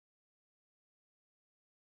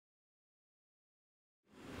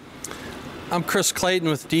I'm Chris Clayton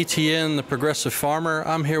with DTN, the Progressive Farmer.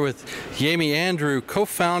 I'm here with Jamie Andrew,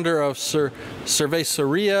 co-founder of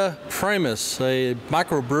Cerveceria Primus, a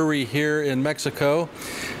microbrewery here in Mexico.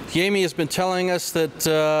 Jamie has been telling us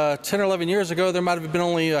that 10 or 11 years ago there might have been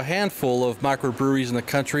only a handful of microbreweries in the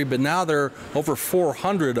country, but now there are over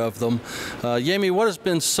 400 of them. Jamie, what has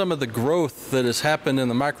been some of the growth that has happened in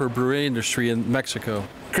the microbrewery industry in Mexico?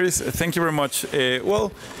 Chris, thank you very much.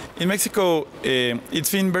 Well, in Mexico,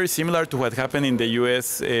 it's been very similar to what happened in the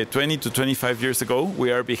US 20 to 25 years ago.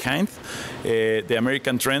 We are behind the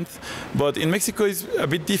American trend, but in Mexico it's a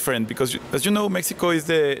bit different because, as you know, Mexico is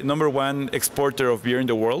the #1 exporter of beer in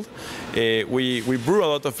the world. We brew a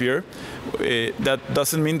lot of beer. That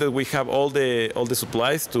doesn't mean that we have all the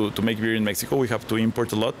supplies to make beer in Mexico. We have to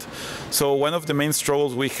import a lot. So one of the main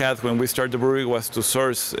struggles we had when we started the brewery was to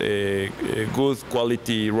source good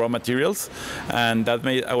quality raw materials, and that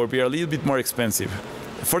made our beer a little bit more expensive.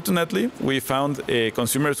 Fortunately, we found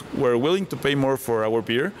consumers were willing to pay more for our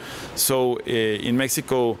beer. So in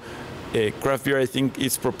Mexico, craft beer, I think,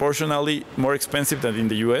 is proportionally more expensive than in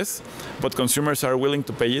the US, but consumers are willing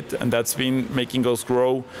to pay it, and that's been making us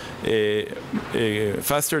grow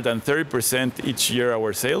faster than 30% each year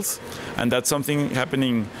our sales. And that's something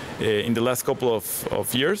happening in the last couple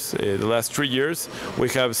of years. The last 3 years, we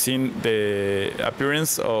have seen the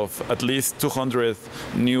appearance of at least 200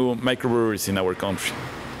 new microbreweries in our country.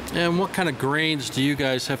 And what kind of grains do you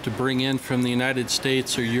guys have to bring in from the United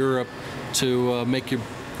States or Europe to make your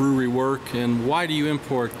brewery work, and why do you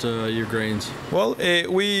import your grains? Well,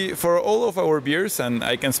 for all of our beers, and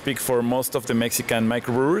I can speak for most of the Mexican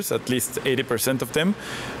microbrewers, at least 80% of them,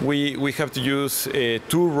 we have to use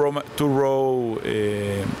two raw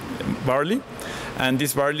barley. And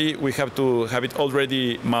this barley, we have to have it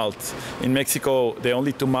already malted. In Mexico, the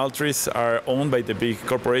only two malteries are owned by the big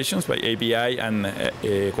corporations, by ABI and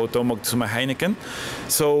Cuauhtémoc Moctezuma Heineken.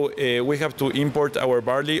 So we have to import our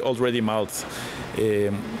barley already malted.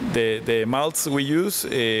 The malts we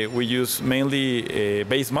use mainly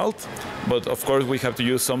base malt, but of course we have to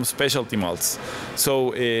use some specialty malts.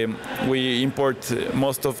 So we import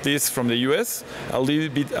most of this from the US, a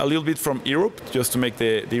little bit from Europe, just to make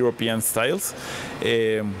the European styles.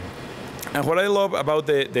 And what I love about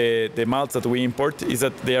the malts that we import is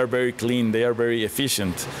that they are very clean, they are very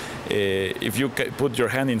efficient. If you put your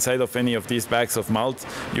hand inside of any of these bags of malt,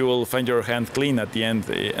 you will find your hand clean at the end,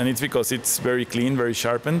 and it's because it's very clean, very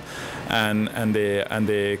sharpened, and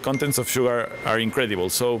the contents of sugar are incredible.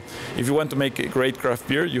 So if you want to make a great craft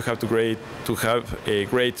beer, you have to have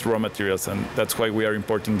great raw materials, and that's why we are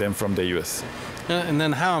importing them from the US. And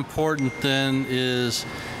then how important then is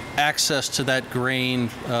access to that grain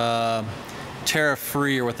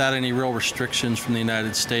tariff-free or without any real restrictions from the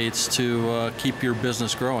United States to keep your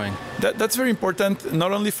business growing? That's very important,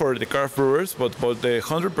 not only for the craft brewers, but the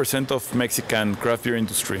 100% of Mexican craft beer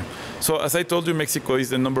industry. So as I told you, Mexico is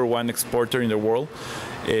the #1 exporter in the world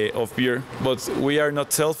of beer, but we are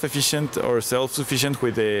not self-efficient or self-sufficient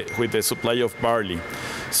with the supply of barley.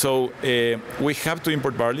 So we have to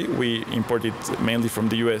import barley. We import it mainly from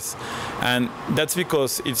the US, and that's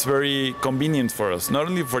because it's very convenient for us, not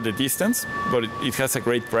only for the distance, but it has a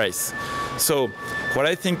great price. So what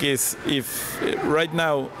I think is, if right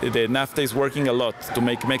now the NAFTA is working a lot to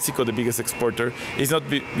make Mexico the biggest exporter, it's not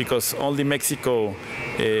because only Mexico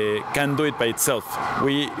can do it by itself.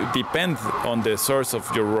 We depend on the source of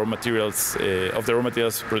your raw materials, of the raw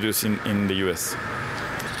materials produced in the US.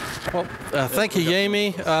 Well, thank you,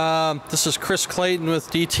 Jamie. This is Chris Clayton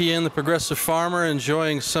with DTN, the Progressive Farmer,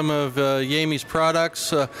 enjoying some of Jamie's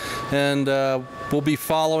products, and we'll be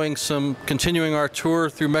continuing our tour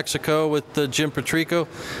through Mexico with Jim Petrico.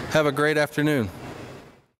 Have a great afternoon.